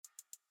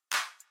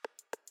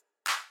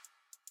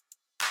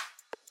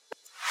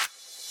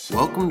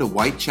Welcome to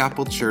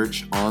Whitechapel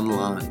Church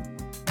Online.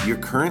 You're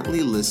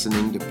currently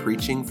listening to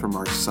preaching from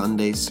our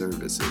Sunday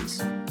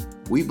services.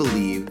 We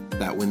believe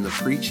that when the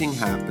preaching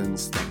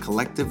happens, that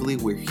collectively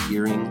we're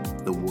hearing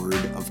the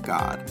Word of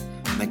God,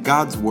 and that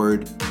God's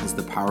Word has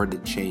the power to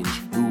change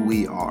who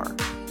we are.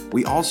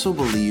 We also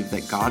believe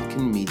that God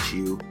can meet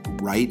you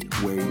right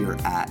where you're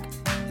at,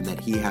 and that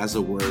He has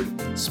a word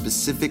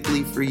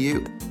specifically for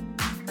you.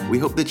 We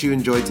hope that you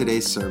enjoyed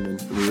today's sermon,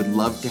 and we would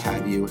love to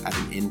have you at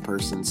an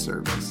in-person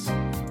service.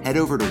 Head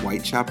over to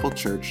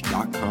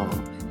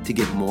whitechapelchurch.com to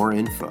get more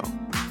info.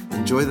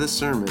 Enjoy the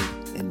sermon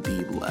and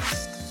be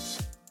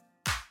blessed.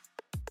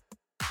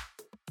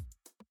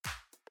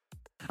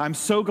 I'm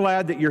so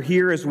glad that you're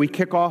here as we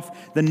kick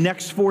off the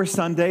next 4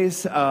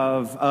 Sundays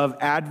of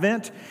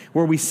Advent,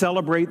 where we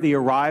celebrate the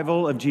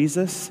arrival of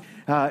Jesus.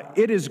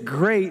 It is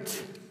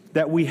great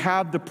that we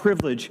have the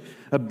privilege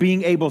of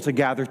being able to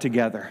gather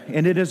together,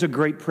 and it is a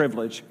great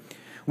privilege.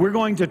 We're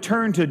going to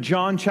turn to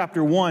John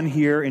chapter 1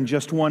 here in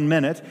just 1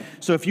 minute.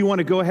 So if you want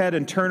to go ahead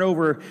and turn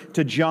over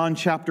to John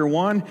chapter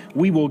 1,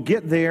 we will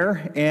get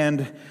there,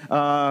 and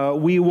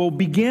we will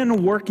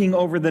begin working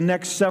over the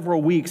next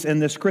several weeks in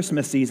this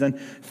Christmas season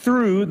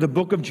through the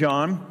book of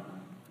John,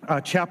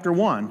 chapter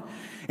 1.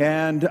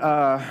 And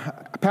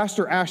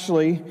Pastor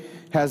Ashley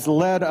has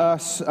led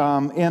us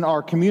in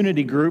our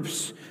community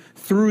groups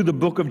through the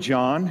book of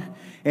John.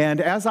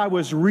 And as I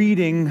was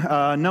reading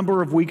a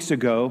number of weeks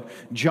ago,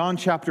 John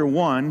chapter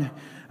 1,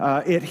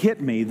 it hit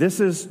me.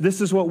 This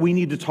is what we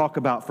need to talk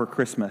about for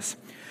Christmas.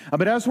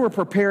 But as we're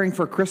preparing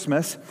for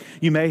Christmas,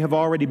 you may have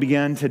already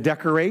begun to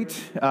decorate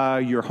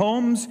your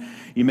homes.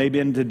 You may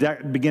begin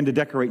to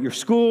decorate your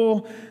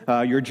school,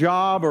 your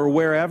job, or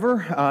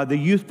wherever. The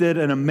youth did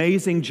an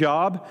amazing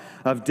job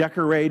of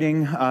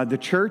decorating the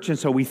church, and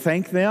so we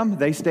thank them.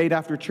 They stayed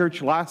after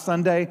church last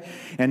Sunday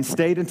and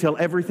stayed until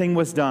everything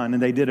was done,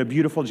 and they did a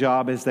beautiful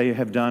job as they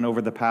have done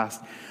over the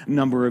past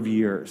number of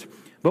years.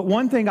 But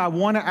one thing I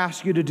want to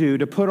ask you to do,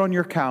 to put on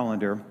your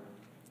calendar,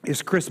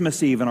 is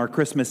Christmas Eve and our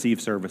Christmas Eve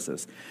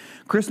services.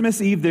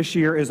 Christmas Eve this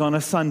year is on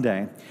a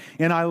Sunday,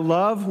 and I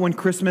love when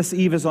Christmas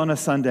Eve is on a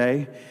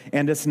Sunday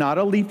and it's not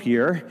a leap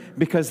year,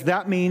 because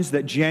that means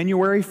that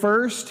January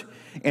 1st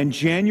and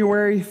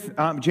January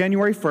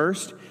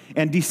 1st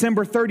and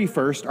December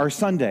 31st are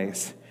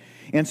Sundays.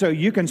 And so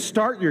you can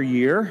start your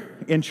year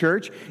in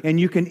church, and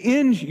you can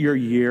end your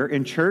year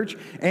in church,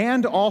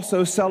 and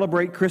also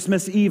celebrate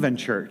Christmas Eve in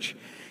church.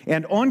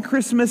 And on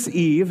Christmas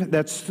Eve,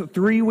 that's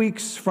 3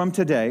 weeks from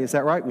today, is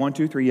that right? 1,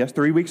 2, 3, yes,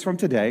 3 weeks from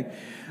today,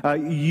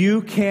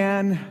 you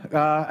can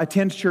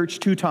attend church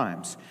 2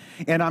 times.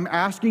 And I'm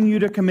asking you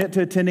to commit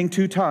to attending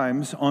 2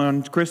 times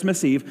on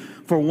Christmas Eve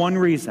for one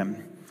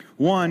reason.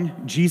 One,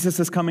 Jesus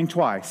is coming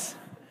twice.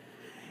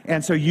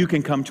 And so you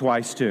can come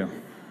twice too,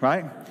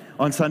 right?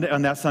 On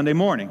that Sunday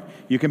morning.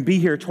 You can be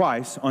here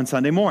twice on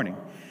Sunday morning.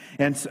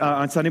 And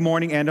on Sunday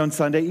morning and on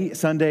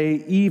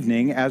Sunday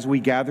evening as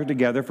we gather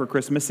together for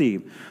Christmas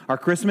Eve. Our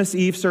Christmas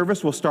Eve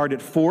service will start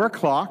at 4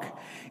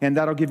 o'clock, and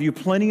that'll give you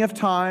plenty of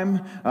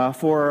time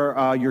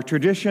for your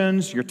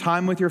traditions, your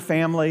time with your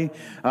family,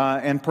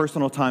 and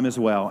personal time as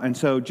well. And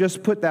so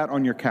just put that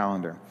on your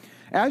calendar.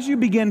 As you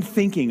begin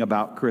thinking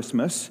about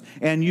Christmas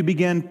and you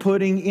begin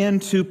putting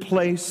into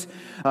place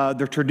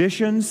the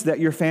traditions that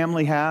your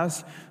family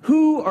has,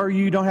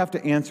 you don't have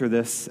to answer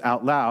this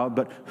out loud,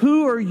 but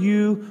who are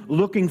you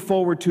looking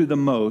forward to the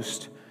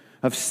most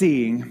of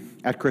seeing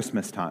at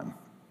Christmas time?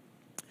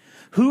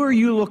 Who are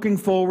you looking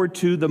forward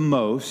to the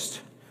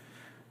most,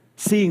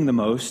 seeing the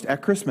most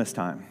at Christmas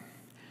time?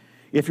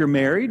 If you're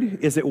married,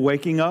 is it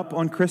waking up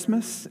on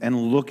Christmas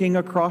and looking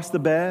across the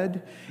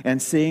bed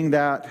and seeing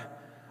that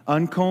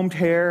uncombed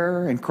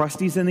hair and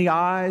crusties in the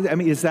eyes? I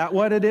mean, is that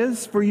what it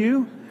is for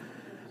you?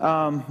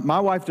 My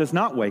wife does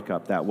not wake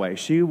up that way.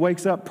 She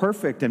wakes up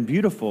perfect and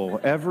beautiful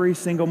every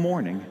single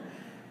morning.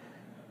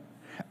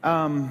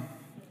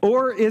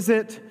 Or is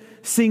it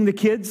seeing the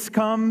kids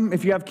come,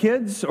 if you have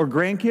kids or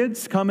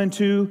grandkids, come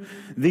into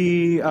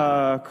the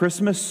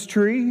Christmas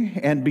tree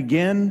and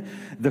begin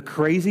the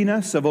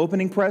craziness of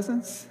opening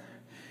presents?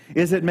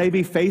 Is it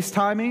maybe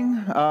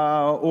FaceTiming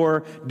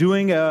or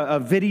doing a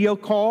video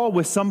call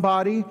with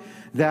somebody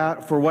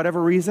that, for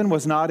whatever reason,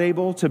 was not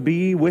able to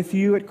be with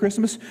you at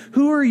Christmas?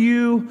 Who are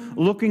you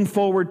looking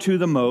forward to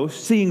the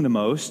most, seeing the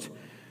most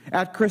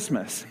at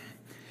Christmas?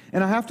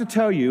 And I have to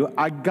tell you,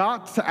 I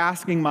got to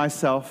asking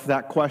myself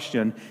that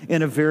question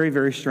in a very,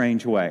 very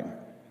strange way.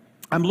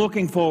 I'm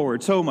looking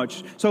forward,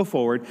 so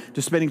forward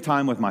to spending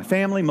time with my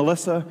family,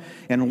 Melissa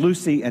and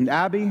Lucy and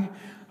Abby.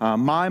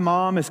 My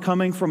mom is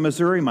coming from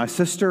Missouri. My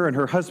sister and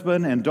her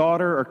husband and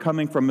daughter are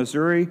coming from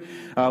Missouri.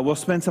 We'll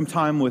spend some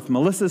time with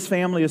Melissa's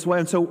family as well.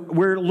 And so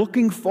we're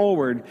looking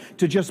forward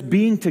to just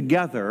being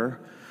together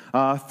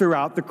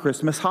throughout the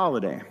Christmas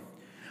holiday.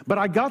 But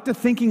I got to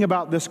thinking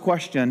about this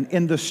question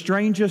in the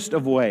strangest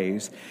of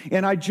ways.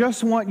 And I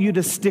just want you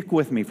to stick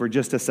with me for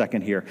just a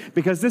second here,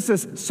 because this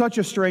is such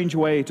a strange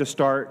way to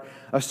start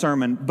a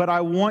sermon. But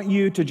I want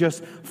you to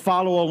just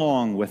follow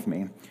along with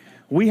me.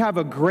 We have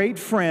a great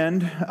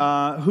friend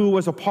who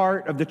was a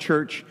part of the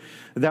church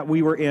that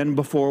we were in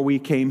before we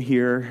came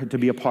here to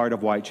be a part of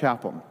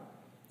Whitechapel.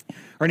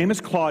 Her name is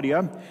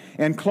Claudia,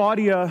 and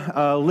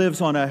Claudia lives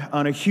on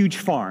a huge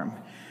farm,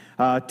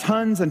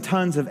 tons and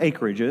tons of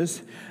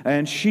acreages,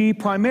 and she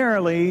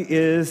primarily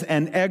is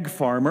an egg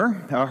farmer.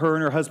 Her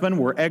and her husband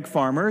were egg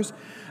farmers.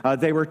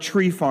 They were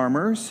tree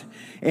farmers,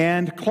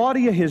 and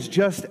Claudia has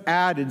just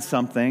added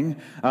something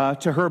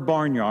to her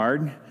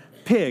barnyard,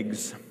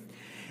 pigs.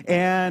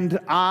 And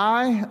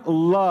I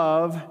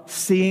love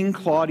seeing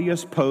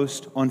Claudia's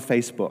post on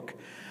Facebook.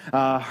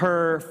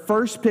 Her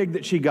first pig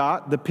that she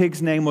got, the pig's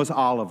name was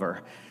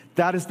Oliver.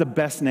 That is the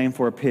best name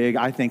for a pig,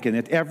 I think, in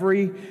it.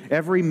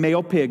 Every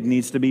male pig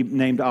needs to be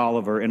named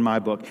Oliver in my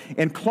book.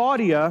 And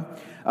Claudia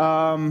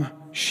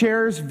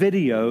shares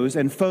videos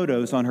and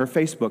photos on her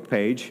Facebook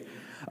page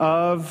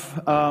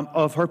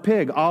of her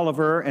pig,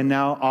 Oliver, and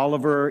now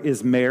Oliver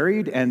is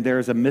married, and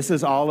there's a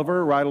Mrs.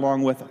 Oliver right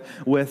along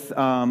with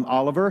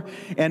Oliver.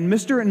 And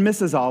Mr. and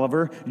Mrs.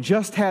 Oliver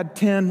just had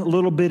 10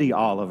 little bitty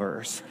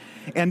Olivers.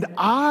 And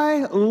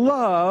I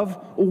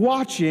love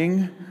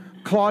watching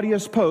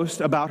Claudia's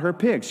post about her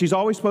pigs. She's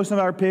always posting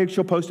about her pigs.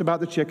 She'll post about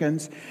the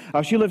chickens.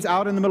 She lives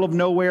out in the middle of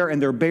nowhere, and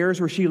there are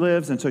bears where she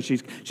lives, and so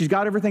she's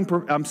got everything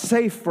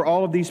safe for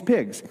all of these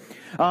pigs.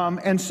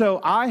 And so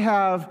I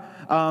have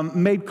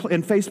made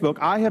in Facebook,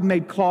 I have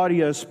made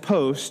Claudia's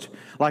post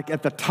like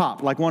at the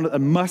top, like one of the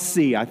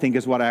must-see, I think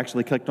is what I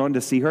actually clicked on to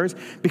see hers,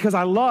 because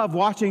I love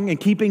watching and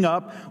keeping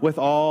up with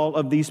all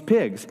of these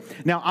pigs.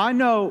 Now, I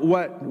know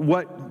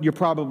what you're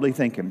probably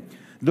thinking.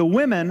 The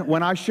women,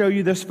 when I show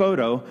you this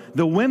photo,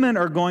 the women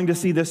are going to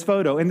see this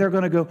photo and they're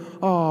going to go,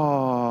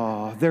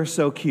 oh, they're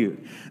so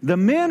cute. The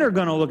men are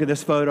going to look at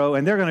this photo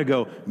and they're going to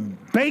go,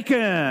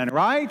 bacon,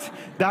 right?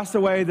 That's the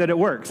way that it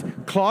works.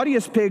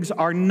 Claudia's pigs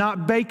are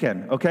not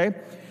bacon, okay?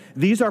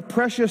 These are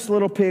precious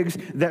little pigs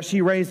that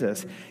she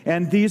raises.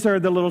 And these are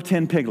the little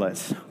 10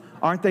 piglets.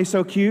 Aren't they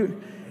so cute?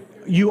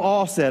 You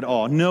all said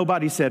all.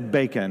 Nobody said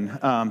bacon.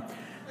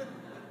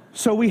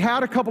 So we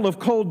had a couple of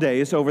cold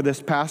days over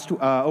this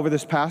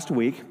past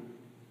week,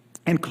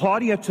 and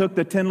Claudia took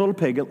the 10 little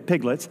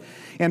piglets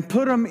and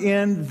put them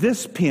in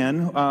this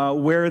pen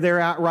where they're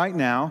at right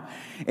now.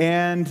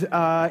 And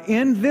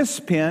in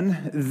this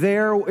pen,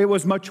 it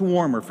was much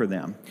warmer for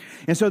them.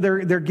 And so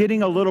they're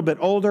getting a little bit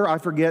older. I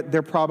forget,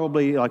 they're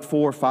probably like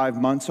 4 or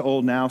 5 months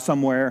old now,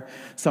 somewhere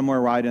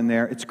right in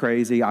there. It's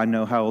crazy. I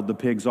know how old the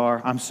pigs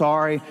are. I'm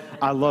sorry.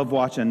 I love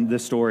watching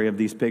this story of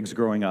these pigs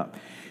growing up.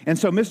 And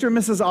so Mr. and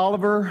Mrs.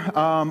 Oliver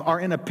are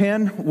in a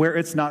pen where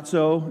it's not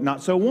so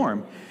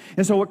warm.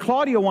 And so what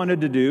Claudia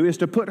wanted to do is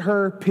to put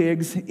her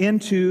pigs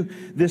into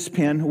this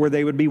pen where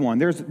they would be warm.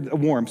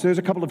 So there's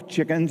a couple of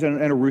chickens and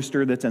a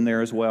rooster that's in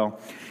there as well.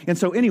 And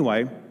so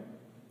anyway,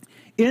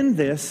 in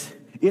this,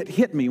 it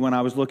hit me when I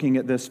was looking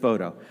at this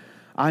photo.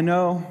 I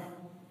know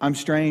I'm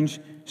strange.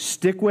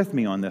 Stick with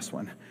me on this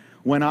one.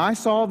 When I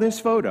saw this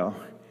photo,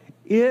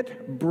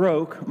 it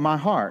broke my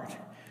heart.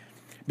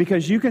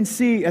 Because you can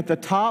see at the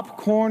top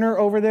corner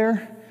over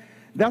there,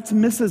 that's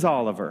Mrs.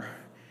 Oliver.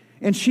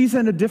 And she's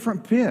in a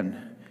different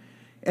pen.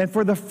 And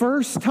for the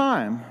first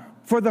time,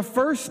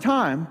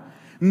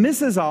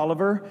 Mrs.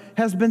 Oliver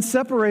has been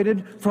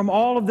separated from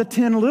all of the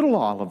 10 little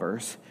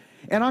Olivers.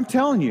 And I'm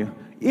telling you,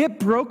 it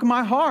broke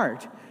my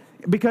heart.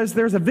 Because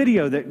there's a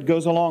video that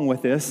goes along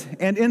with this.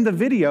 And in the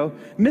video,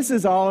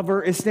 Mrs.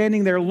 Oliver is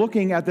standing there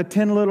looking at the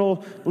 10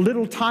 little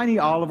tiny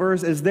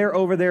Olivers as they're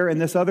over there in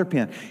this other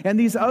pen. And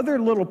these other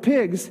little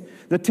pigs,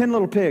 the 10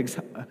 little pigs,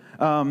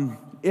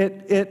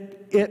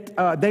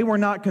 they were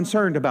not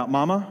concerned about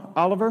Mama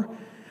Oliver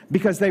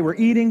because they were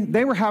eating,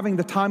 they were having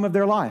the time of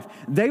their life.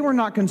 They were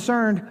not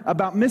concerned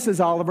about Mrs.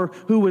 Oliver,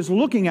 who was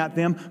looking at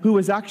them, who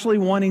was actually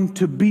wanting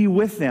to be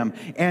with them.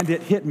 And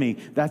it hit me.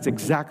 That's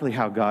exactly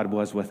how God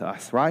was with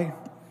us, right?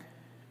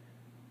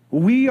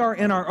 We are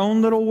in our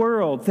own little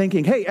world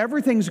thinking, hey,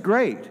 everything's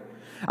great.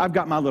 I've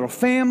got my little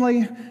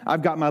family.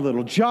 I've got my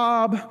little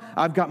job.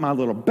 I've got my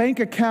little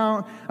bank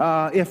account.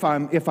 If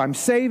I'm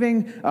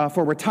saving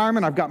for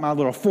retirement, I've got my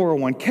little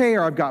 401k,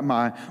 or I've got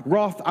my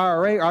Roth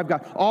IRA, or I've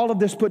got all of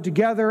this put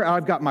together.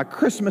 I've got my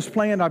Christmas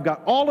plan. I've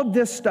got all of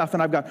this stuff,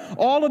 and I've got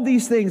all of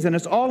these things, and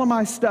it's all of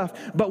my stuff.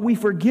 But we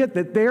forget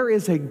that there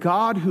is a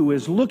God who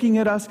is looking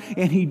at us,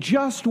 and He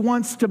just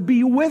wants to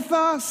be with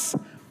us.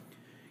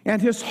 And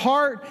His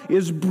heart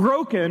is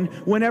broken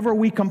whenever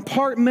we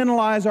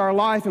compartmentalize our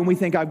life and we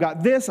think, I've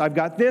got this, I've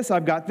got this,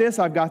 I've got this,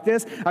 I've got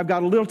this, I've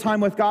got a little time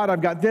with God,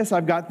 I've got this,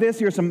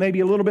 here's some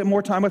maybe a little bit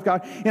more time with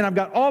God, and I've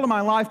got all of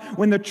my life,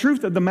 when the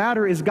truth of the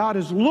matter is God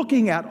is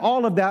looking at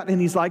all of that and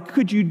He's like,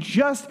 could you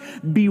just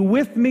be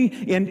with me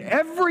in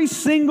every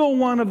single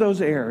one of those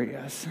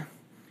areas?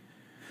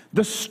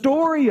 The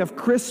story of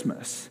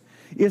Christmas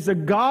is a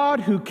God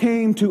who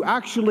came to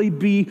actually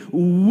be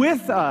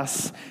with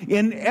us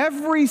in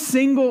every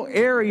single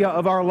area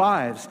of our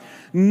lives.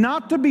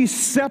 Not to be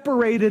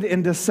separated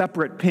into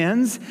separate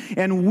pens,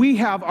 and we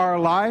have our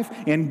life,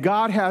 and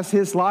God has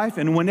His life,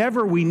 and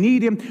whenever we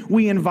need Him,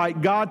 we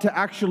invite God to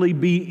actually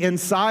be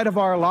inside of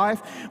our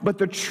life. But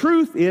the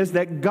truth is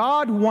that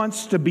God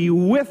wants to be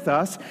with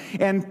us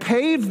and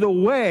pave the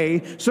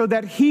way so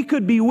that He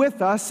could be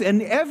with us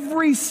in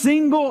every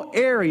single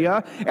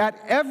area at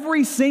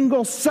every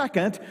single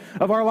second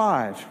of our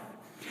lives.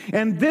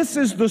 And this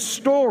is the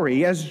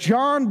story as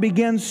John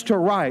begins to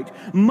write,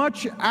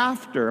 much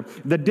after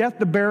the death,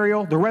 the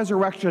burial, the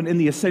resurrection,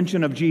 and the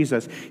ascension of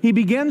Jesus. He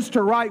begins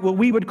to write what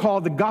we would call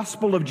the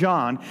Gospel of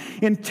John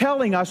in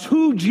telling us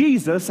who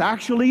Jesus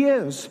actually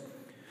is.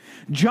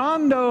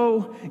 John,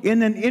 though,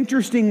 in an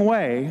interesting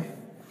way,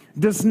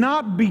 does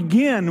not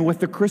begin with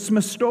the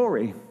Christmas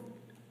story.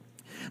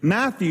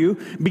 Matthew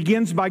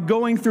begins by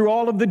going through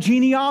all of the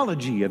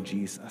genealogy of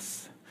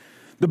Jesus.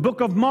 The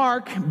book of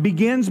Mark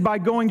begins by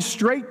going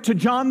straight to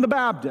John the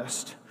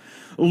Baptist.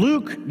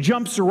 Luke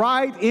jumps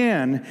right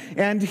in,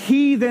 and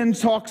he then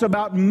talks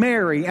about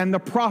Mary and the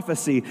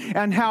prophecy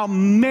and how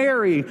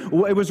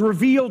it was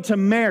revealed to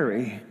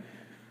Mary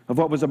of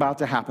what was about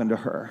to happen to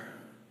her.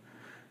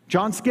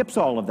 John skips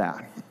all of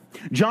that.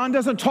 John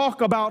doesn't talk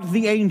about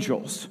the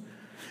angels.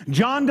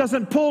 John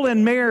doesn't pull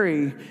in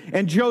Mary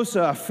and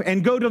Joseph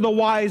and go to the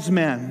wise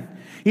men.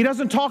 He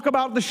doesn't talk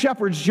about the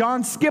shepherds.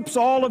 John skips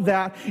all of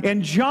that,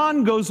 and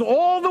John goes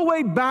all the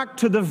way back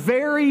to the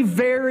very,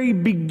 very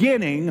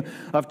beginning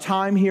of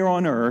time here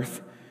on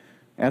earth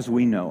as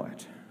we know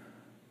it.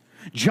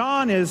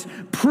 John is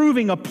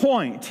proving a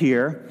point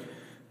here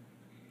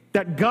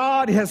that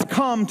God has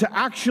come to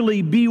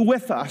actually be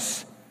with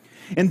us.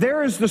 And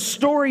there is the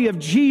story of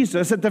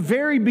Jesus at the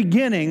very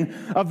beginning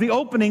of the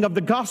opening of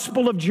the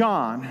Gospel of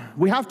John.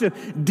 We have to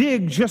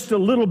dig just a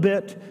little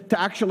bit to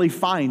actually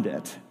find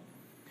it.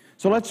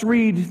 So let's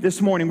read this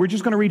morning. We're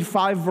just going to read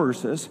 5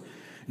 verses.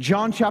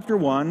 John chapter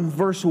 1,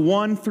 verse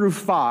 1 through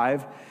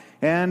 5.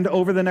 And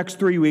over the next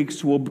 3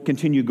 weeks, we'll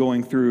continue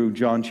going through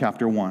John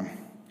chapter 1.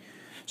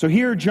 So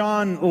here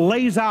John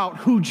lays out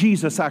who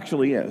Jesus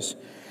actually is.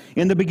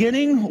 In the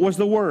beginning was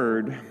the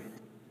Word,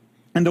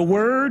 and the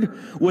Word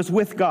was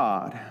with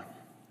God,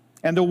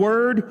 and the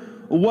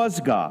Word was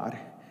God.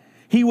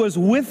 He was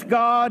with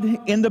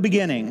God in the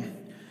beginning.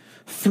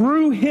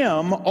 Through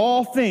Him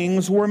all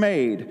things were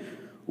made.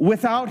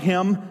 Without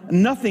Him,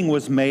 nothing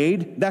was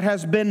made that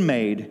has been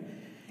made.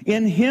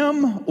 In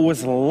Him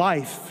was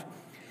life,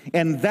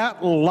 and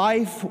that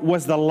life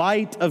was the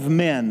light of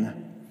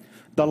men.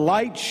 The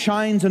light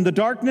shines in the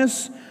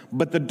darkness,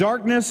 but the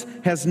darkness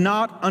has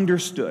not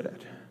understood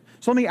it.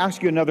 So let me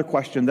ask you another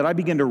question that I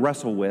began to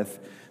wrestle with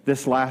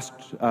this last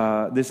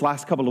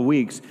couple of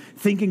weeks,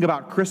 thinking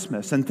about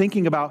Christmas and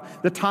thinking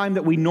about the time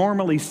that we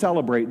normally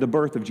celebrate the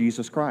birth of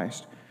Jesus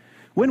Christ.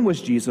 When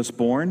was Jesus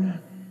born?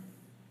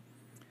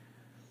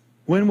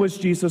 When was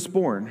Jesus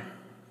born?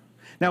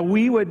 Now,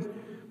 we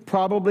would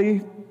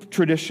probably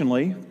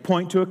traditionally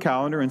point to a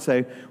calendar and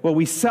say, well,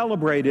 we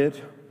celebrate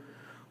it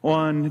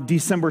on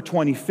December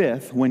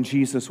 25th when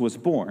Jesus was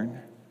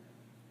born.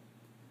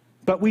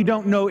 But we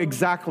don't know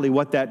exactly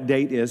what that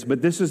date is,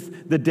 but this is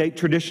the date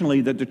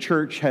traditionally that the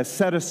church has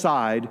set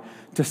aside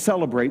to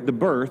celebrate the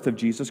birth of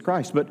Jesus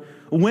Christ. But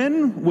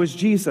when was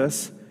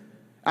Jesus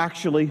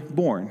actually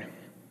born?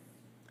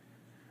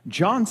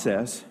 John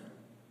says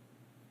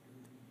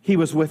He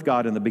was with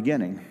God in the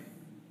beginning.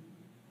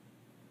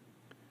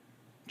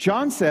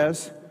 John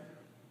says,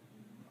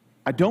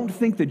 I don't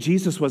think that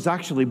Jesus was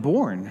actually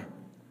born.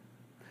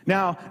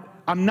 Now,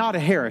 I'm not a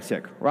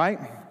heretic, right?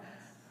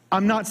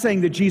 I'm not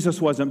saying that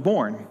Jesus wasn't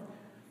born.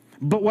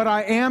 But what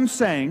I am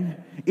saying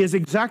is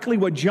exactly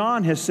what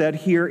John has said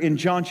here in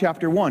John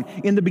chapter 1.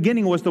 In the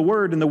beginning was the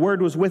Word, and the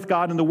Word was with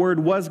God, and the Word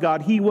was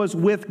God. He was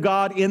with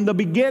God in the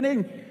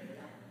beginning.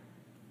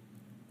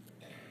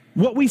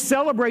 What we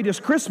celebrate as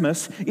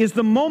Christmas is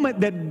the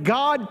moment that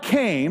God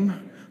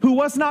came, who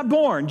was not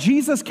born.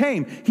 Jesus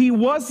came. He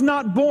was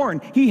not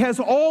born. He has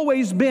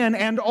always been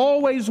and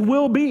always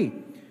will be.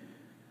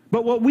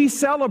 But what we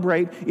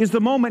celebrate is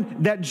the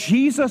moment that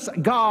Jesus,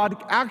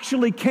 God,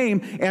 actually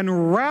came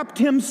and wrapped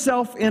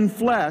Himself in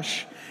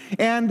flesh,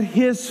 and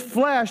His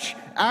flesh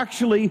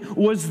actually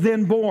was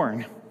then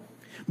born.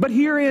 But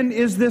herein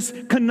is this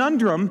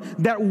conundrum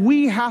that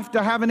we have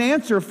to have an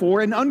answer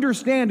for in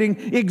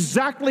understanding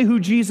exactly who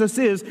Jesus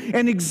is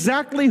and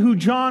exactly who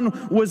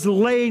John was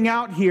laying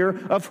out here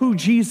of who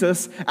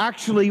Jesus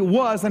actually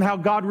was and how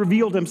God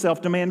revealed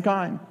Himself to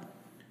mankind.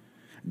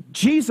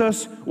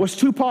 Jesus was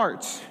 2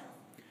 parts,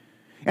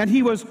 and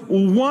He was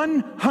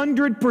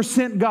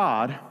 100%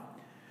 God,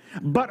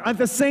 but at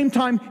the same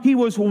time, He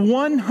was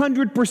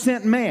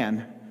 100%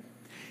 man.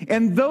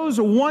 And those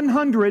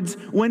 100s,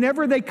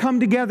 whenever they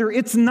come together,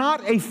 it's not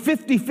a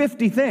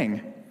 50-50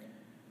 thing.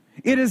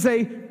 It is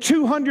a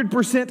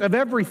 200% of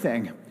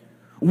everything.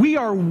 We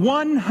are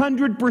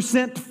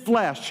 100%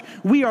 flesh.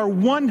 We are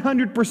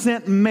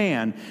 100%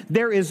 man.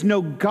 There is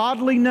no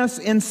godliness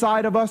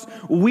inside of us.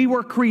 We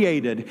were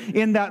created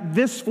in that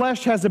this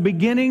flesh has a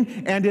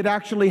beginning and it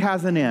actually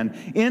has an end.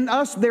 In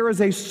us, there is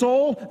a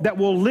soul that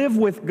will live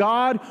with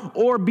God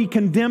or be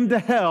condemned to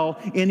hell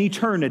in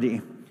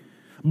eternity.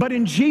 But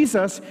in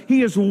Jesus,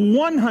 He is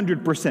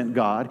 100%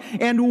 God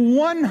and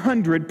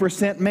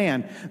 100%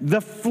 man. The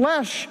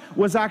flesh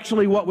was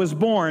actually what was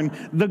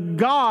born. The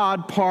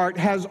God part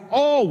has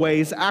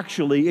always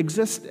actually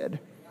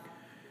existed.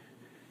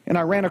 And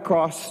I ran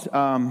across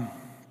a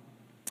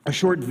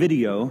short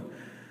video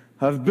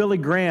of Billy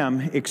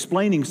Graham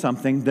explaining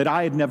something that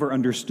I had never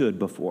understood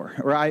before,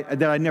 or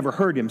that I'd never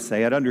heard him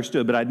say. I'd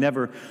understood, but I'd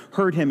never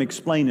heard him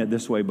explain it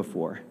this way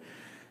before.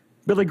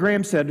 Billy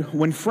Graham said,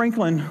 when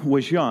Franklin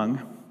was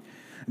young,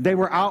 they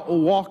were out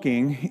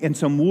walking in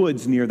some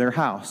woods near their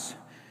house.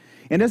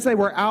 And as they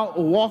were out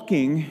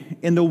walking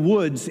in the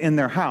woods in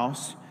their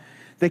house,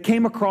 they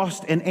came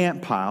across an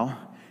ant pile,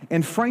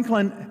 and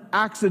Franklin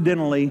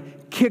accidentally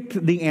kicked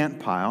the ant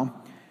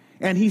pile,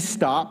 and he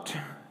stopped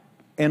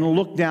and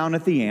looked down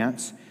at the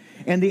ants,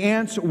 and the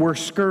ants were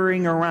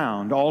scurrying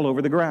around all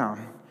over the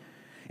ground.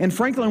 And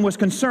Franklin was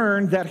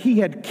concerned that he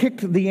had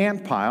kicked the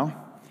ant pile,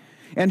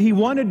 and he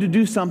wanted to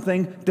do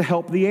something to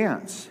help the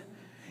ants.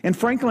 And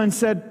Franklin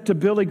said to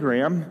Billy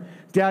Graham,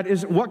 Dad,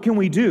 what can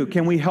we do?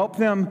 Can we help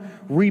them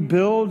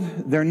rebuild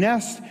their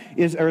nest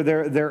or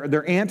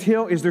their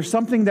anthill? Is there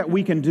something that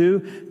we can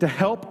do to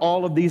help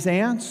all of these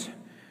ants?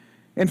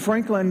 And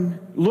Franklin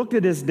looked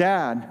at his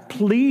dad,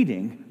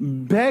 pleading,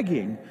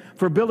 begging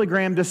for Billy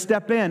Graham to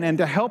step in and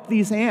to help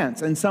these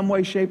ants in some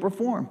way, shape, or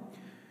form.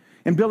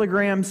 And Billy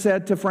Graham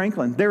said to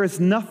Franklin, there is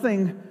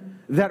nothing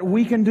that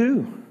we can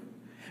do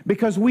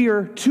because we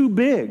are too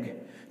big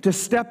to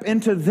step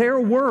into their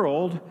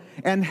world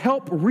and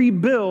help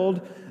rebuild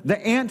the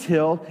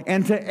anthill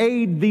and to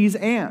aid these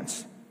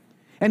ants.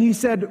 And he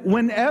said,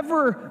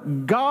 whenever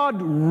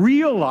God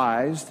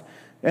realized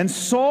and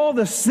saw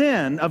the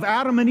sin of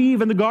Adam and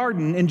Eve in the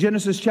garden in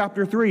Genesis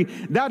chapter 3,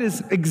 that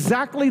is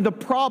exactly the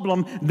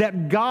problem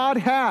that God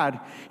had.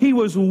 He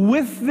was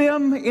with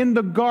them in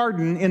the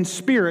garden in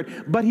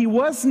spirit, but He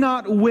was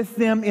not with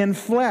them in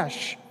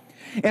flesh.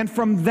 And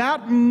from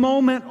that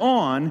moment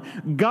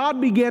on, God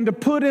began to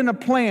put in a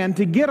plan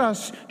to get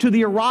us to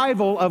the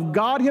arrival of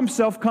God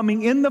Himself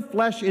coming in the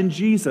flesh in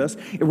Jesus,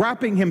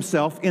 wrapping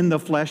Himself in the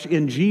flesh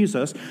in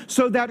Jesus,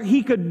 so that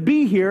He could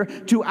be here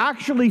to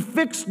actually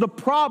fix the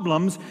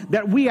problems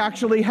that we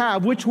actually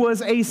have, which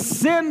was a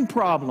sin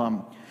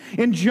problem.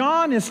 And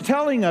John is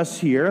telling us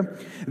here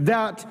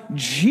that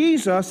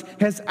Jesus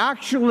has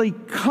actually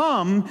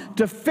come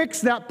to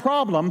fix that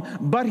problem,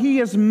 but He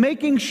is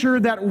making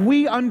sure that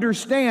we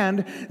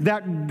understand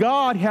that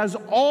God has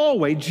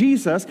always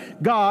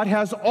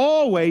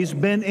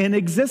been in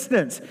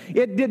existence.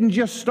 It didn't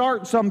just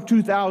start some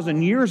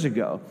 2,000 years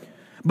ago,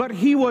 but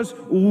He was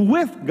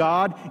with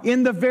God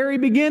in the very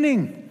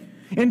beginning.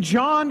 And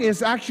John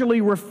is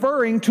actually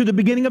referring to the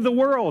beginning of the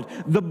world,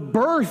 the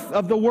birth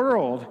of the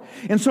world.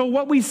 And so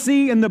what we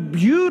see in the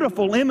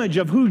beautiful image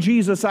of who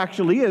Jesus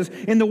actually is,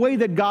 in the way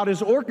that God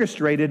has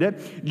orchestrated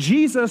it,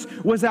 Jesus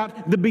was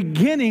at the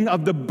beginning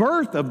of the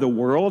birth of the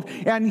world,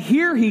 and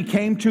here He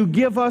came to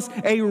give us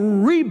a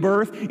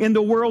rebirth in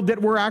the world that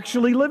we're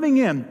actually living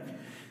in.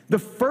 The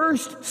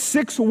first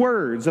 6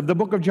 words of the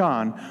book of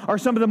John are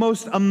some of the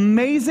most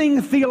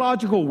amazing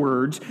theological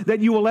words that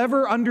you will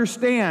ever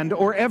understand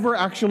or ever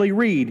actually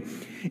read.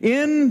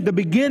 In the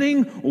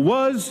beginning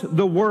was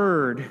the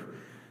Word.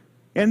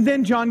 And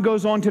then John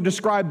goes on to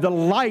describe the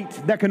light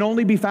that can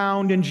only be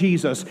found in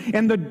Jesus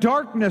and the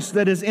darkness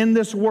that is in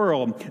this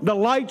world. The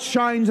light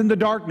shines in the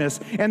darkness,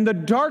 and the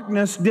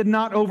darkness did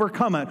not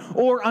overcome it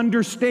or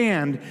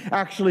understand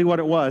actually what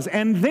it was.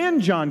 And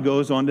then John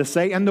goes on to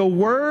say, and the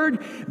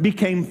Word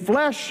became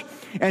flesh,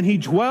 and He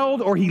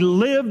dwelled, or He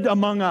lived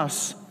among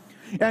us.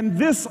 And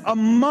this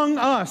among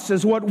us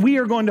is what we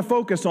are going to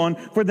focus on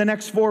for the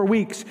next 4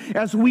 weeks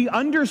as we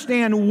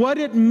understand what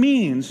it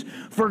means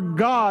for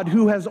God,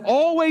 who has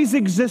always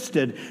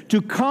existed,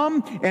 to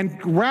come and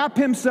wrap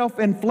Himself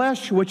in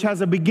flesh, which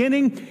has a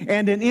beginning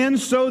and an end,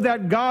 so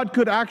that God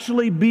could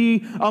actually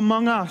be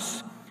among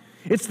us.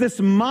 It's this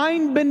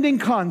mind-bending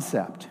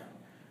concept,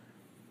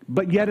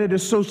 but yet it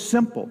is so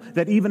simple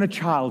that even a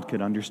child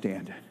could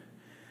understand it.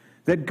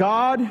 That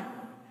God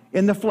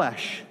in the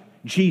flesh,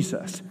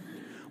 Jesus,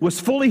 was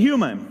fully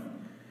human,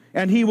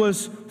 and He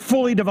was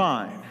fully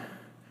divine.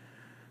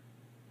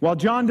 While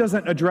John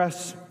doesn't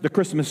address the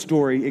Christmas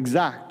story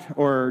exact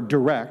or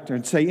direct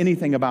or say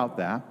anything about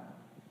that,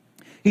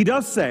 he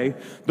does say,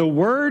 the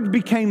Word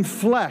became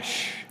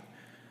flesh,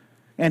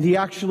 and He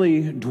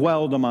actually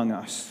dwelled among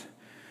us.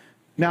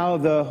 Now,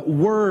 the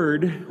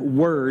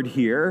word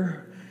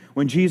here,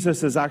 when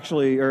Jesus is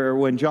actually, or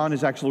when John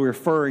is actually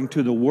referring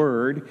to the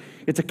Word,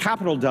 it's a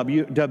capital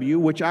W,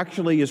 which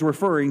actually is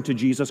referring to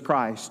Jesus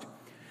Christ.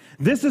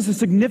 This is a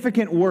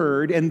significant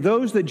word, and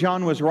those that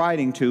John was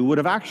writing to would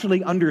have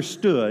actually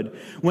understood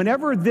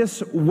whenever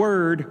this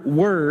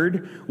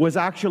word was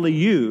actually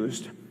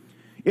used.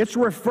 It's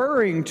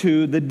referring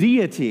to the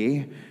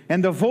deity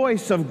and the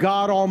voice of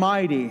God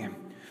Almighty.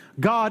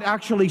 God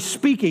actually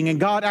speaking and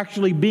God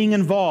actually being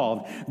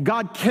involved.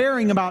 God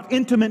caring about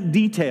intimate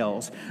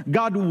details.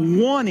 God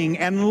wanting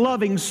and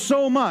loving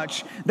so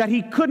much that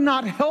he could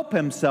not help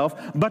himself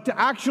but to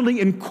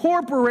actually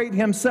incorporate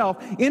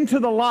himself into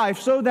the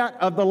life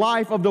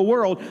of the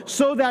world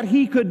so that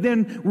he could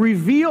then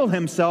reveal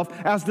himself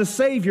as the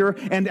Savior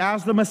and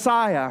as the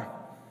Messiah.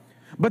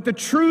 But the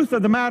truth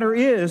of the matter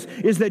is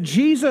that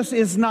Jesus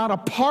is not a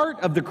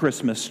part of the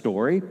Christmas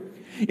story.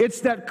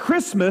 It's that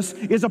Christmas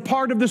is a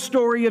part of the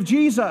story of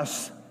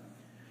Jesus.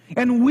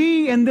 And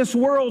we in this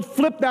world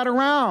flip that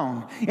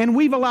around. And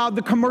we've allowed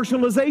the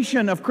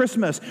commercialization of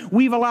Christmas.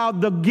 We've allowed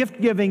the gift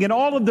giving and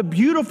all of the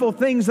beautiful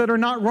things that are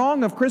not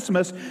wrong of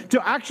Christmas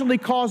to actually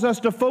cause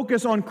us to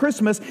focus on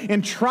Christmas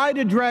and try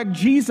to drag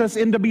Jesus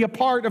in to be a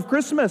part of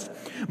Christmas.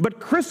 But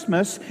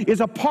Christmas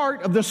is a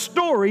part of the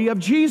story of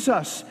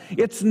Jesus.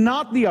 It's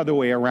not the other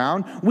way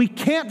around. We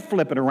can't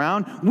flip it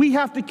around. We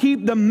have to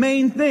keep the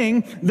main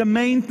thing the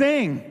main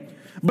thing.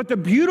 But the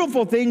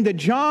beautiful thing that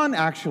John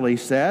actually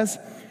says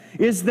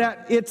is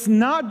that it's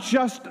not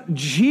just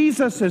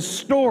Jesus'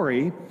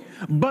 story,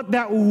 but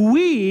that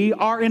we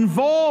are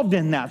involved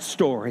in that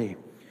story.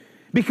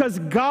 Because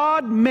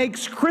God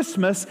makes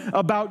Christmas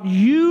about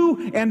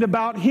you and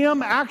about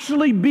him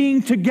actually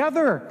being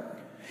together.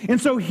 And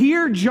so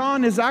here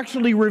John is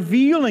actually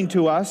revealing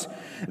to us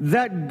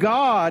that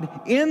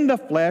God in the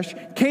flesh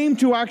came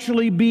to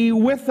actually be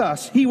with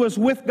us. He was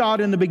with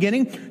God in the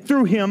beginning.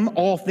 Through him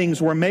all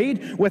things were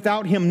made.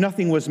 Without him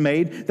nothing was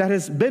made that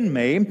has been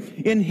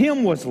made. In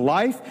him was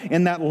life,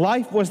 and that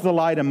life was the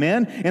light of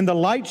men. And the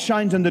light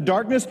shines in the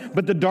darkness,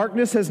 but the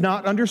darkness has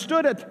not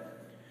understood it.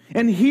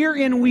 And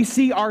herein we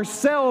see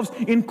ourselves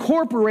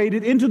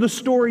incorporated into the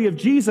story of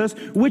Jesus,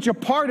 which a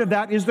part of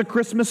that is the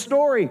Christmas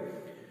story.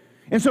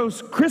 And so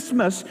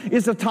Christmas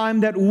is a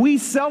time that we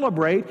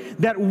celebrate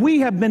that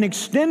we have been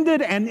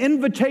extended an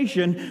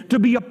invitation to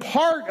be a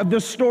part of the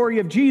story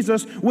of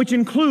Jesus, which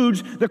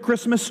includes the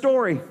Christmas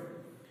story.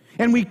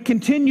 And we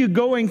continue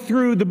going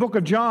through the book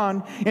of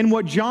John and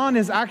what John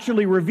is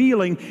actually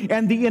revealing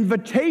and the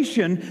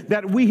invitation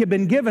that we have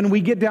been given. We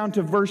get down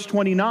to verse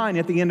 29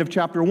 at the end of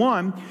chapter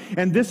 1,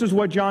 and this is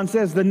what John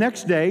says. The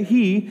next day,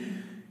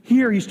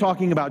 he's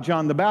talking about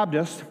John the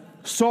Baptist,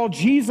 saw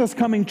Jesus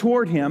coming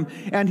toward him,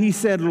 and he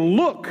said,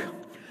 "Look,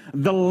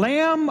 the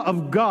Lamb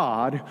of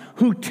God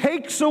who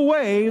takes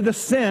away the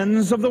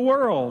sins of the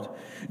world."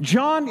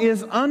 John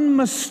is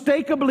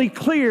unmistakably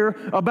clear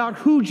about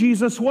who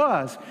Jesus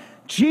was.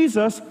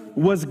 Jesus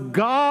was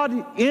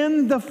God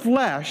in the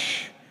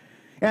flesh.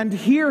 And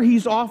here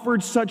he's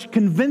offered such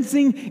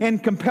convincing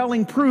and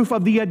compelling proof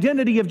of the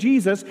identity of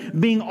Jesus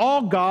being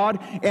all God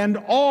and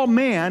all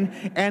man,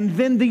 and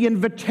then the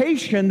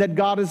invitation that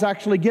God is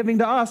actually giving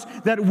to us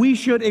that we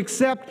should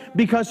accept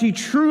because he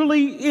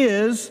truly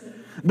is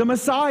the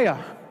Messiah.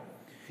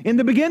 In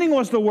the beginning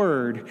was the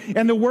Word,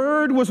 and the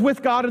Word was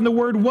with God, and the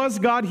Word was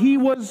God. He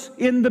was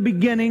in the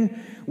beginning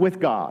with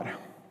God.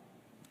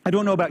 I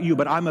don't know about you,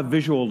 but I'm a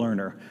visual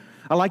learner.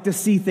 I like to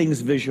see things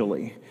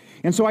visually.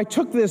 And so I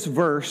took this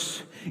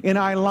verse and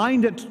I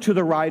aligned it to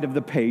the right of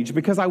the page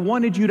because I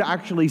wanted you to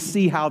actually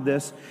see how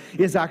this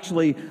is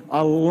actually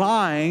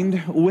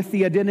aligned with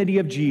the identity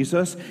of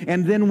Jesus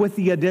and then with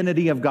the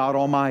identity of God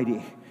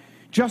Almighty.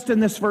 Just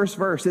in this first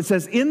verse, it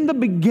says, "In the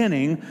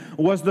beginning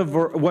was the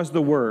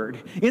Word."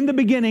 In the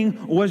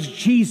beginning was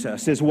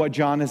Jesus, is what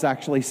John is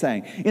actually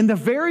saying. In the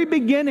very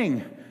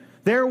beginning,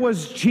 there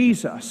was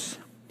Jesus,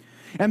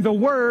 and the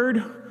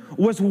Word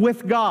was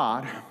with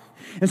God.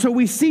 And so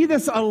we see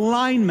this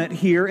alignment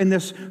here in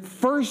this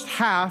first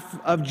half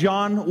of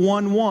John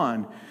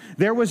 1:1.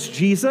 There was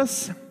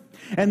Jesus,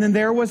 and then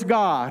there was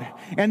God,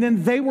 and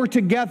then they were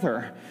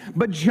together.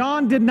 But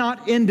John did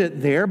not end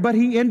it there, but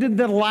he ended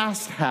the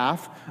last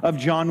half of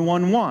John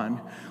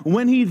 1:1,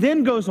 when he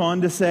then goes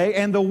on to say,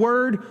 "And the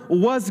Word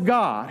was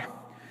God."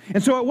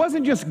 And so it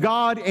wasn't just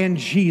God and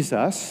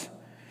Jesus.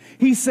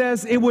 He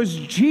says it was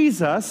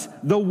Jesus,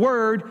 the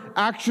Word,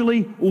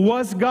 actually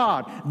was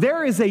God.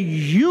 There is a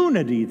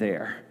unity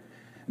there,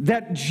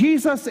 that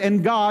Jesus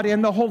and God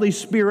and the Holy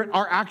Spirit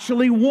are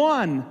actually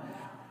one.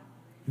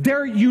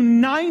 They're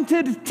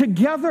united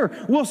together.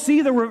 We'll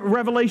see the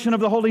revelation of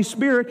the Holy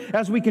Spirit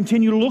as we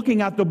continue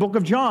looking at the book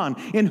of John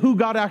and who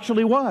God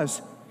actually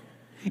was.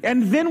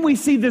 And then we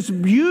see this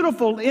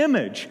beautiful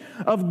image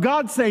of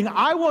God saying,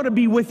 "I want to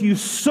be with you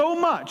so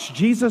much."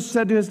 Jesus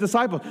said to his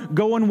disciples,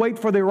 "Go and wait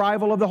for the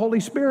arrival of the Holy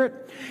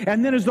Spirit."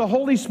 And then as the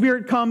Holy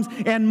Spirit comes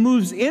and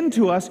moves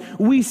into us,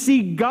 we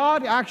see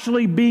God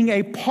actually being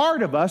a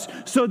part of us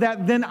so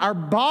that then our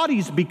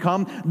bodies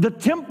become the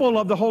temple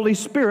of the Holy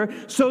Spirit.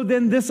 So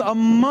then this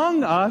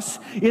among us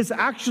is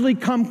actually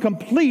come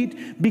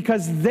complete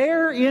because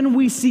therein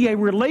we see a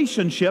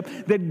relationship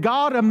that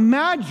God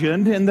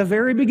imagined in the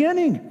very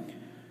beginning.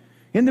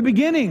 In the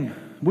beginning,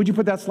 would you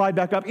put that slide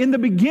back up? In the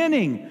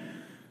beginning,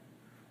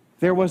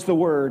 there was the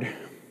Word.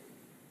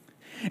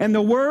 And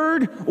the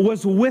Word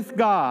was with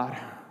God.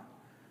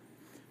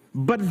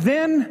 But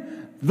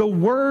then the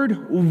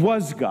Word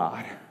was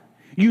God,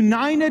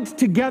 united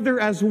together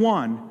as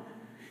one.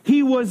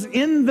 He was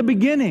in the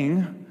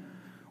beginning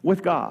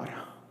with God.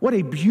 What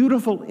a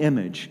beautiful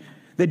image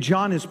that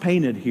John has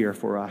painted here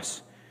for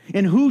us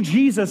in who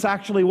Jesus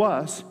actually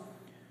was.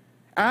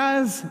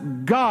 As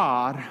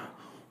God,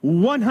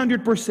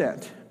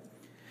 100%,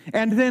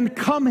 and then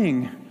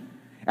coming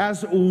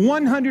as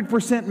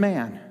 100%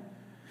 man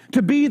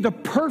to be the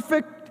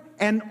perfect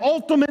and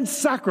ultimate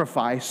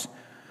sacrifice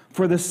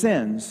for the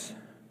sins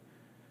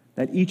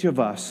that each of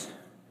us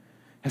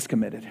has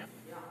committed.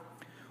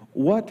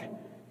 What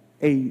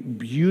a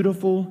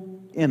beautiful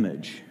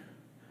image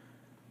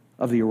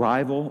of the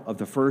arrival of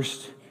the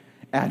first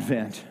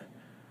advent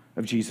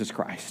of Jesus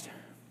Christ.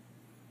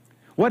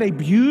 What a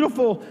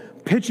beautiful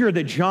picture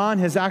that John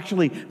has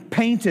actually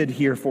painted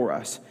here for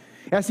us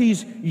as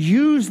he's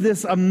used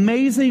this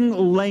amazing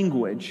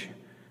language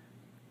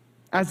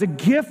as a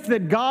gift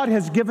that God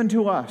has given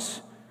to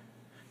us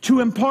to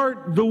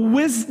impart the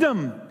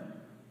wisdom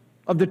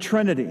of the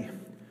Trinity,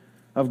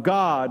 of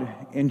God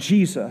and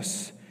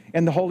Jesus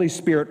and the Holy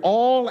Spirit,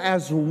 all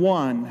as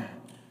one,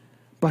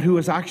 but who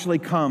has actually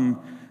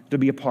come to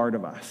be a part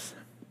of us.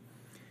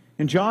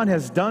 And John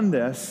has done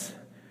this,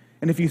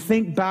 and if you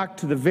think back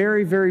to the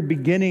very, very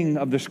beginning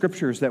of the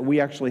scriptures that we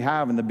actually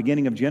have in the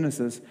beginning of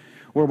Genesis,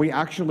 where we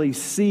actually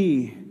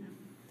see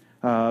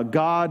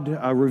God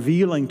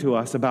revealing to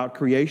us about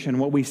creation,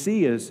 what we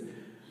see is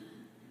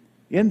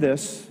in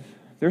this,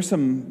 there's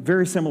some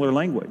very similar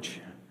language.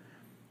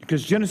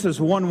 Because Genesis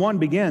 1:1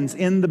 begins,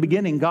 in the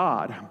beginning,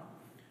 God.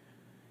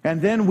 And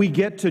then we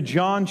get to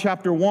John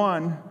chapter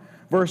 1,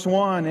 verse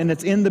 1, and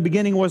it's in the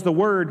beginning was the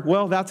Word.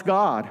 Well, that's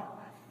God.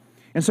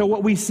 And so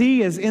what we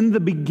see is in the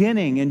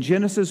beginning, in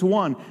Genesis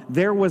 1,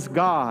 there was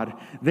God,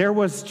 there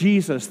was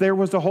Jesus, there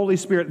was the Holy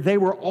Spirit. They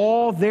were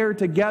all there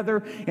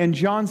together. And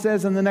John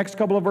says in the next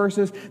couple of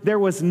verses, there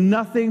was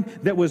nothing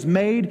that was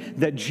made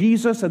that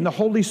Jesus and the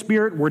Holy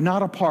Spirit were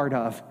not a part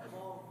of.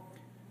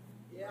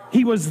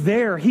 He was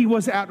there. He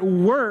was at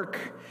work.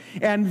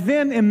 And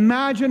then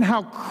imagine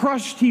how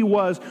crushed he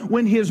was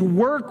when his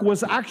work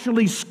was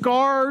actually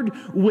scarred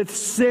with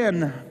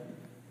sin.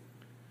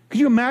 Could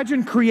you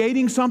imagine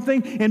creating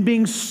something and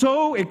being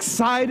so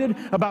excited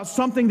about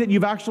something that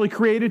you've actually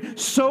created,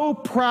 so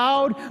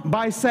proud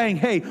by saying,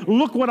 hey,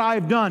 look what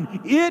I've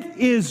done. It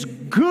is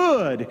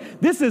good.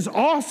 This is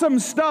awesome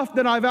stuff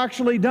that I've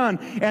actually done.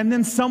 And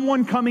then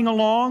someone coming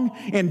along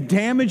and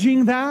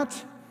damaging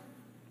that,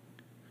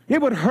 it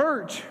would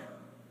hurt.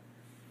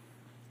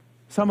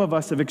 Some of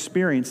us have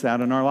experienced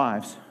that in our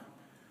lives.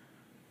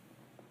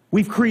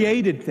 We've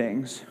created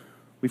things.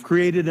 We've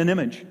created an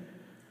image.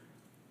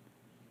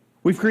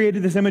 We've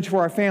created this image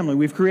for our family.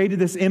 We've created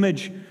this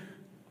image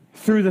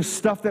through the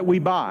stuff that we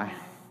buy.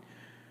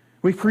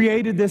 We've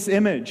created this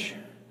image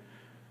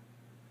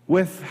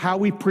with how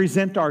we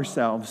present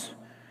ourselves,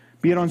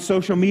 be it on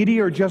social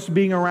media or just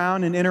being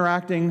around and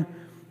interacting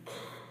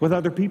with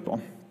other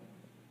people.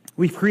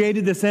 We've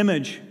created this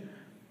image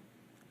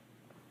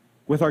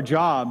with our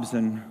jobs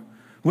and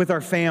with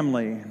our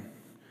family,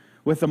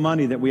 with the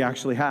money that we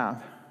actually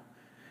have.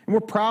 And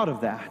we're proud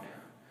of that.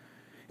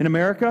 In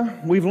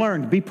America, we've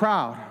learned, be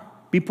proud.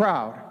 Be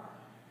proud.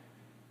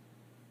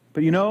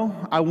 But you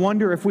know, I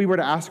wonder if we were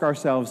to ask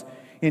ourselves,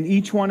 in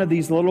each one of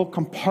these little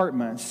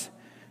compartments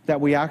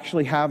that we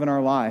actually have in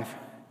our life,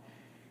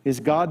 is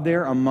God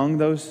there among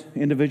those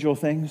individual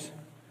things?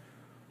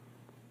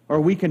 Or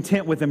are we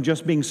content with them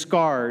just being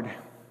scarred?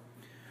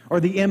 Or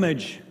the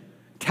image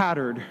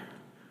tattered,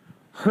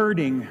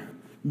 hurting,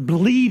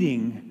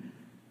 bleeding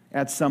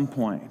at some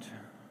point,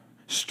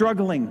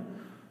 struggling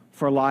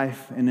for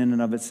life in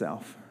and of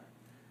itself?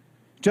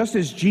 Just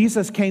as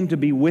Jesus came to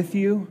be with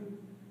you,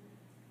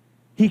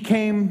 He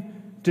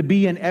came to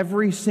be in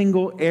every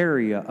single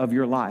area of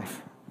your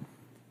life.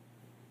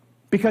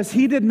 Because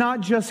He did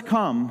not just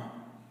come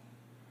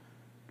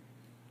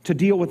to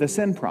deal with a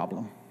sin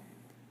problem.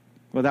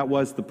 Well, that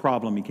was the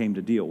problem He came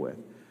to deal with.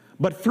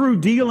 But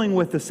through dealing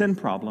with the sin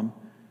problem,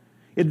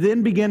 it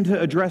then began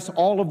to address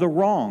all of the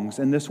wrongs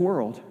in this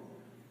world.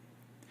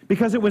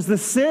 Because it was the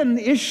sin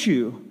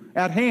issue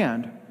at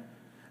hand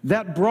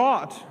that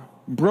brought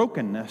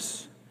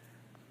brokenness.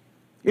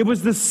 It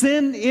was the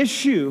sin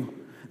issue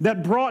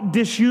that brought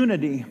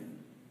disunity.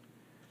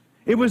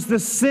 It was the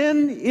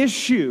sin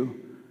issue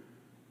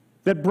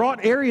that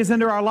brought areas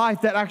into our life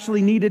that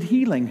actually needed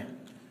healing.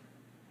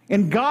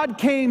 And God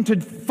came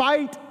to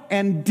fight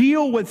and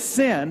deal with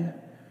sin,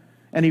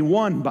 and He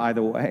won, by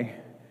the way,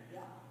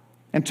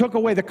 and took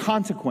away the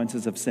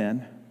consequences of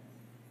sin,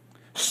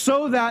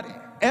 so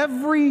that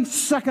every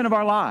second of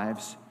our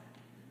lives,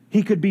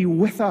 He could be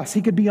with us.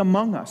 He could be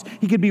among us.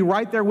 He could be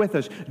right there with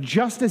us.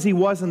 Just as He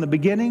was in the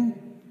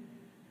beginning,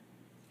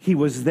 He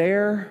was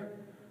there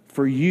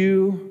for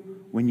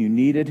you when you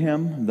needed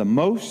Him the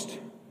most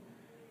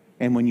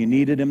and when you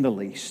needed Him the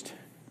least.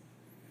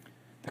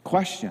 The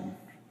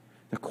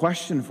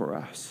question for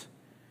us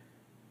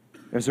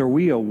is, are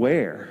we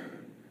aware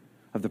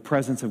of the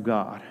presence of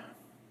God?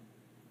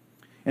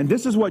 And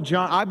this is what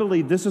I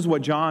believe this is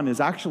what John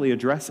is actually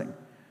addressing.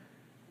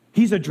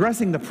 He's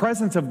addressing the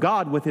presence of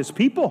God with his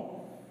people.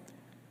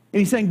 And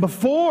he's saying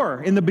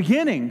in the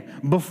beginning,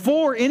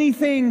 before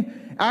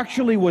anything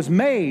actually was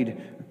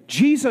made,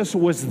 Jesus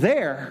was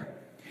there.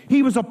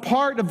 He was a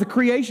part of the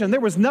creation. There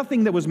was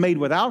nothing that was made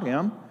without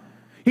him.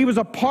 He was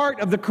a part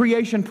of the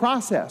creation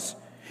process.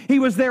 He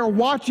was there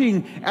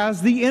watching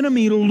as the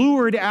enemy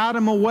lured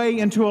Adam away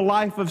into a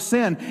life of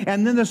sin.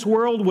 And then this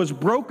world was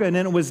broken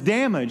and it was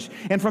damaged.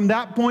 And from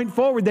that point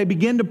forward, they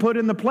began to put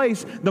into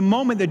place the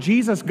moment that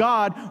Jesus,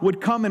 God, would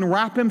come and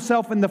wrap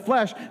himself in the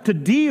flesh to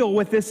deal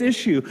with this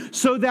issue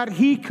so that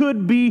he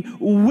could be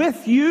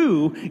with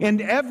you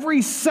in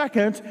every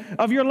second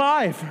of your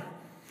life.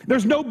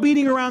 There's no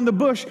beating around the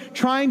bush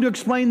trying to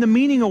explain the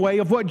meaning away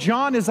of what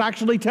John is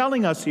actually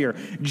telling us here.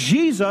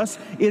 Jesus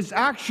is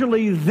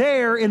actually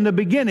there in the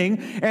beginning,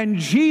 and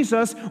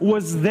Jesus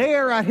was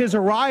there at his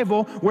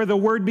arrival where the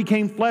Word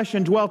became flesh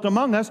and dwelt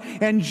among us,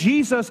 and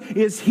Jesus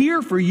is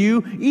here for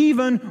you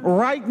even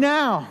right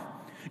now.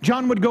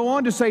 John would go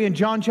on to say in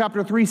John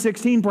chapter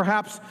 3:16,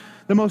 perhaps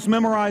the most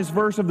memorized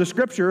verse of the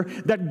Scripture,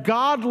 that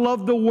God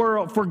loved the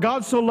world, for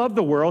God so loved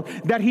the world,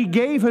 that he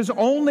gave his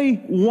only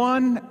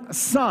one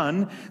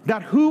Son,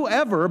 that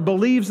whoever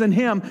believes in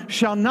him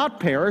shall not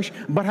perish,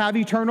 but have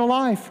eternal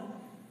life.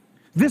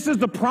 This is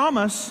the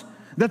promise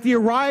that the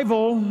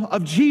arrival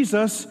of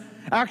Jesus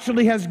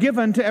actually has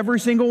given to every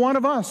single one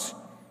of us.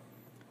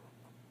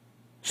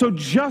 So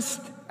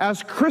just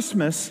as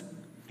Christmas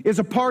is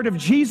a part of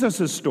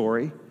Jesus'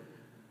 story,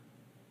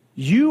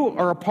 you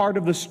are a part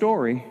of the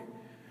story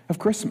of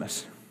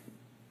Christmas.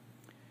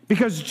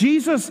 Because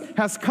Jesus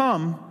has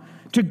come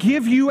to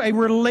give you a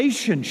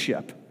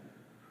relationship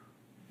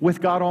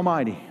with God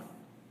Almighty.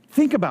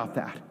 Think about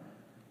that.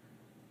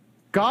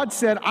 God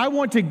said, I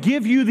want to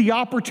give you the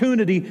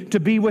opportunity to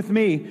be with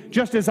me,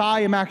 just as I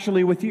am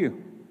actually with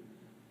you.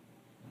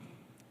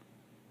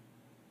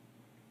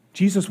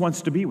 Jesus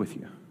wants to be with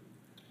you.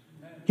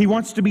 He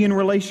wants to be in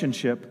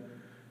relationship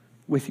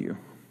with you.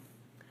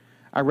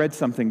 I read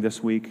something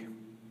this week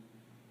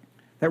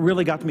that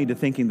really got me to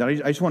thinking that I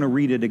just want to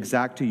read it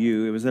exact to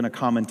you. It was in a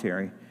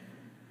commentary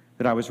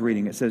that I was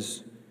reading. It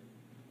says,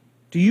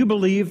 do you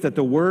believe that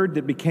the Word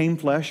that became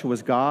flesh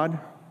was God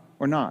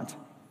or not?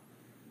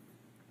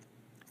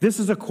 This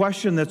is a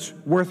question that's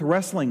worth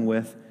wrestling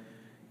with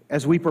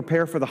as we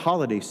prepare for the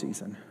holiday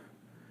season.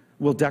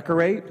 We'll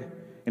decorate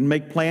and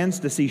make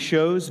plans to see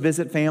shows,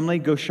 visit family,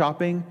 go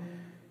shopping,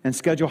 and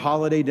schedule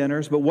holiday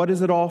dinners. But what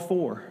is it all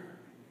for?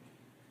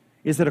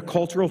 Is it a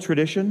cultural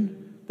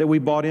tradition that we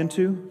bought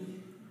into?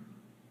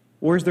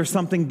 Or is there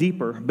something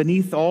deeper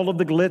beneath all of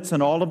the glitz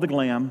and all of the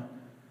glam?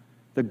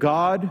 The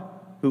God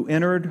who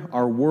entered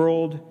our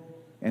world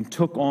and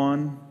took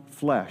on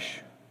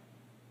flesh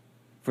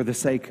for the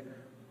sake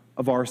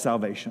of our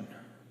salvation.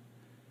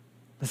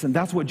 Listen,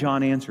 that's what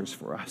John answers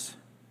for us.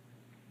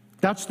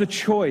 That's the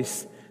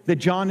choice that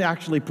John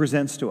actually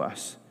presents to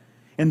us.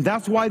 And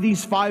that's why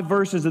these 5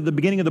 verses at the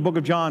beginning of the book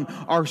of John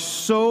are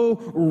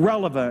so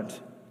relevant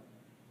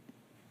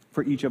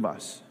for each of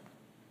us.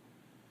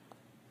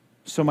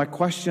 So my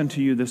question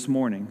to you this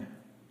morning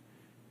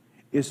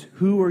is,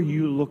 who are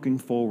you looking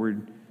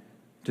forward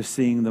to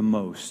seeing the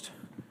most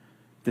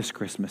this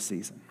Christmas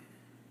season?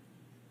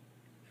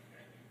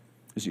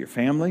 Is it your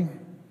family?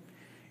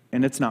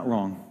 And it's not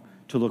wrong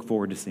to look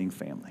forward to seeing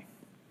family.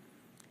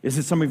 Is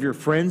it some of your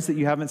friends that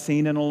you haven't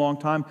seen in a long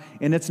time?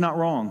 And it's not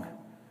wrong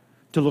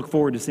to look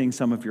forward to seeing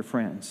some of your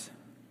friends.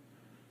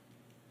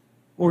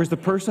 Or is the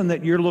person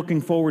that you're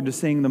looking forward to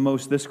seeing the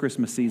most this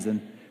Christmas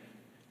season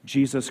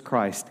Jesus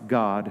Christ,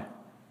 God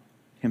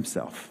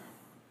himself?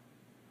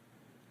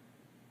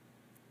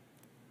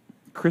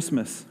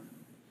 Christmas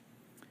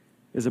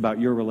is about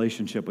your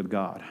relationship with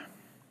God.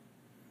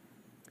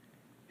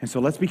 And so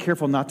let's be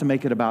careful not to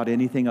make it about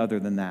anything other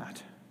than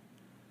that.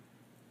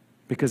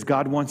 Because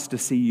God wants to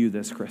see you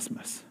this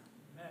Christmas.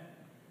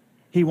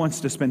 He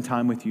wants to spend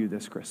time with you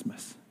this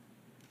Christmas.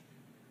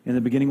 In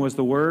the beginning was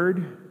the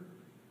Word,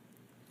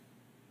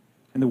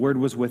 and the Word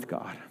was with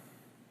God.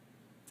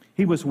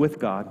 He was with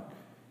God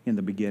in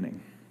the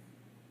beginning.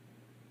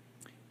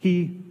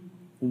 He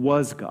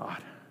was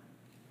God,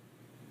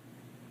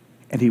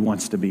 and he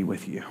wants to be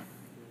with you.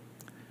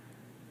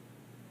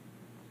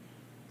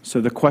 So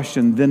the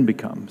question then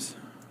becomes,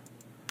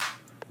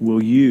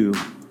 will you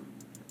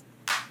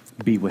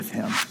be with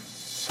him?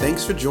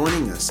 Thanks for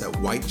joining us at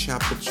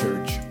Whitechapel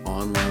Church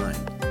Online.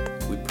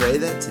 We pray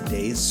that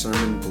today's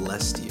sermon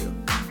blessed you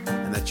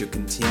and that you'll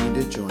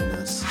continue to join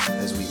us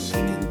as we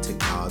lean into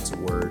God's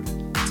Word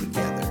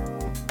together.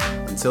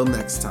 Until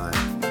next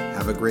time,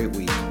 have a great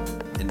week.